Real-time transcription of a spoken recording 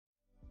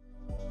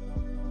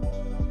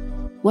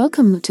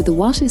Welcome to the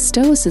What is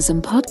Stoicism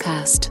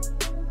podcast.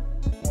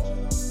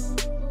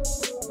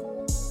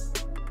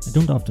 I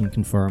don't often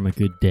confirm a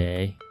good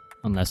day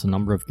unless a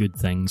number of good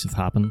things have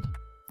happened.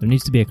 There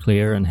needs to be a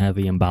clear and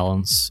heavy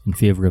imbalance in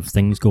favour of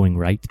things going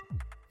right,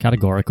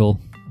 categorical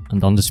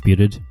and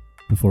undisputed,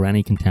 before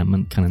any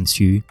contentment can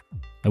ensue.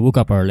 I woke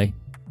up early,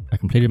 I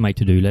completed my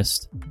to-do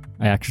list,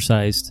 I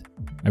exercised,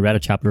 I read a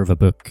chapter of a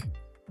book,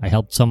 I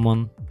helped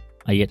someone,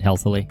 I ate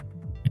healthily.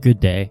 A good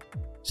day.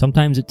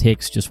 Sometimes it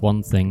takes just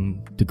one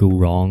thing to go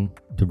wrong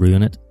to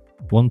ruin it.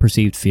 One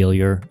perceived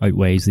failure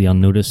outweighs the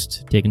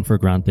unnoticed, taken for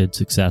granted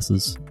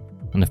successes.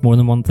 And if more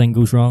than one thing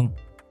goes wrong,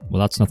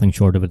 well, that's nothing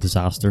short of a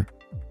disaster.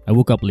 I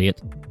woke up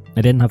late.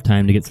 I didn't have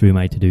time to get through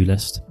my to-do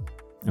list.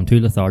 I'm too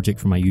lethargic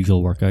for my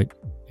usual workout.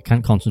 I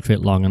can't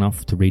concentrate long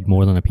enough to read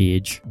more than a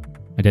page.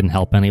 I didn't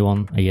help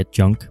anyone. I ate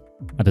junk.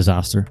 A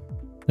disaster.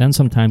 Then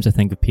sometimes I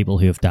think of people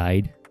who have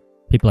died.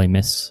 People I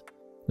miss.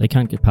 They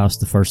can't get past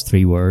the first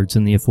three words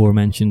in the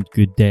aforementioned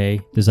good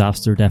day,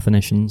 disaster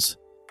definitions.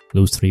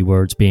 Those three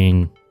words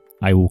being,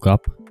 I woke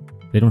up.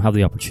 They don't have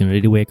the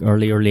opportunity to wake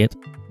early or late,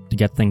 to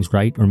get things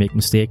right or make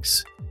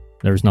mistakes.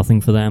 There's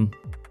nothing for them.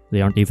 They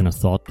aren't even a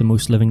thought to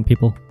most living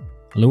people.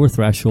 A lower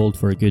threshold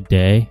for a good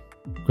day,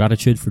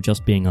 gratitude for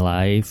just being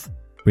alive,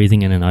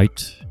 breathing in and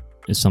out,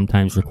 is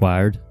sometimes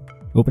required.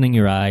 Opening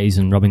your eyes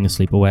and rubbing the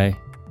sleep away,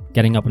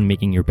 getting up and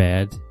making your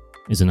bed,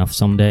 is enough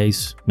some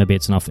days. Maybe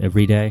it's enough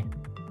every day.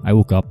 I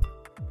woke up.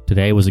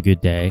 Today was a good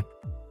day.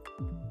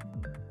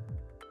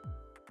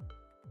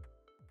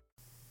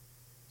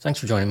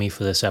 Thanks for joining me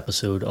for this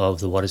episode of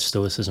the What is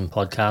Stoicism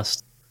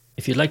podcast.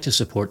 If you'd like to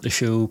support the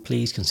show,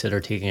 please consider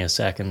taking a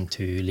second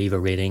to leave a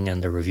rating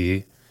and a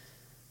review.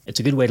 It's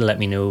a good way to let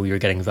me know you're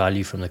getting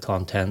value from the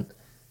content,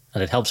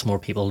 and it helps more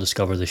people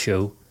discover the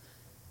show.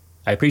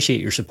 I appreciate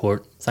your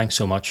support. Thanks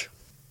so much.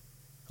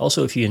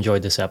 Also, if you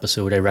enjoyed this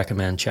episode, I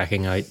recommend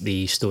checking out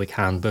the Stoic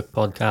Handbook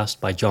podcast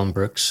by John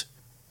Brooks.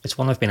 It's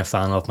one I've been a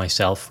fan of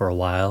myself for a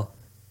while.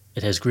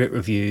 It has great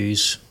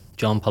reviews.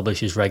 John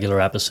publishes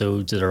regular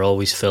episodes that are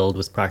always filled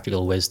with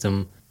practical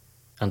wisdom,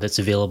 and it's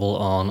available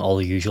on all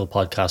the usual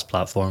podcast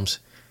platforms.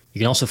 You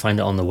can also find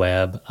it on the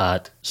web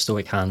at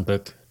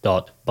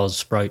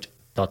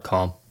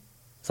stoichandbook.buzzsprout.com.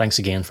 Thanks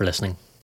again for listening.